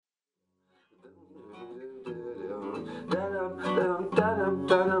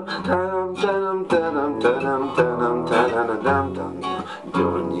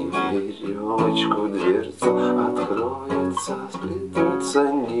Дёрни веревочку, дверца откроется,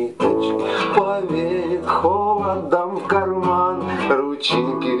 сплетутся ниточки, повеет холодом в карман,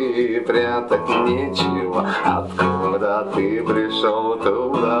 рученьки прятать нечего. Откуда ты пришел,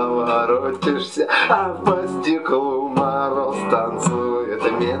 туда воротишься, а по стеклу мороз танцует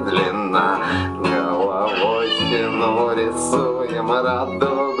медленно. Головой стену рисуем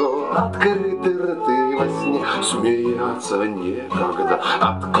радугу, открыты рты во сне, смеяться некогда.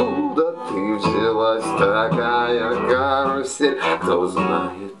 Откуда ты взялась, такая карусель? Кто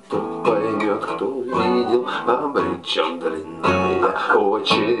знает, тот поймет, кто видел, обречен. Длинная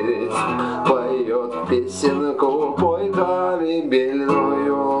очередь поет песенку, пой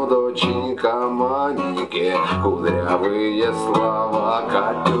колыбельную, доченька маленькие. Кудрявые слова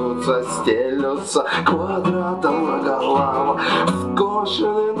катятся, стелются квадратом голова.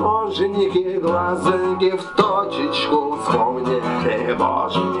 Скошены ноженьки, глазоньки в точечку, вспомнили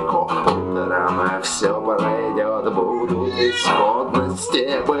боженьку. Утром все пройдет, будут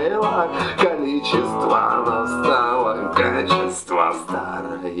исходности. Было количество, настало качество.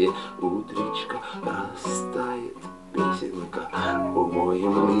 Старое утречко растает песенка,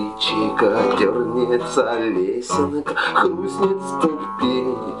 умоем личико, дернется лесенка, хрустнет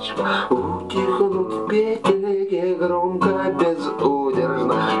ступенечка, утихнут петельки громко,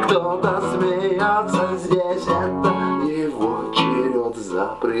 безудержно. Кто-то смеется здесь, это его черед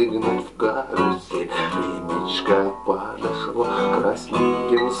запрыгнуть в карусель. Времечко подошло,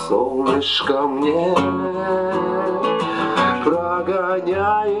 красненьким солнышком мне,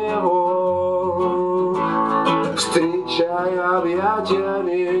 прогоняя его, встречая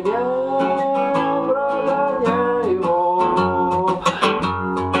объятиями, не прогоняй его,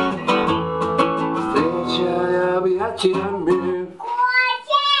 встречая объятиями.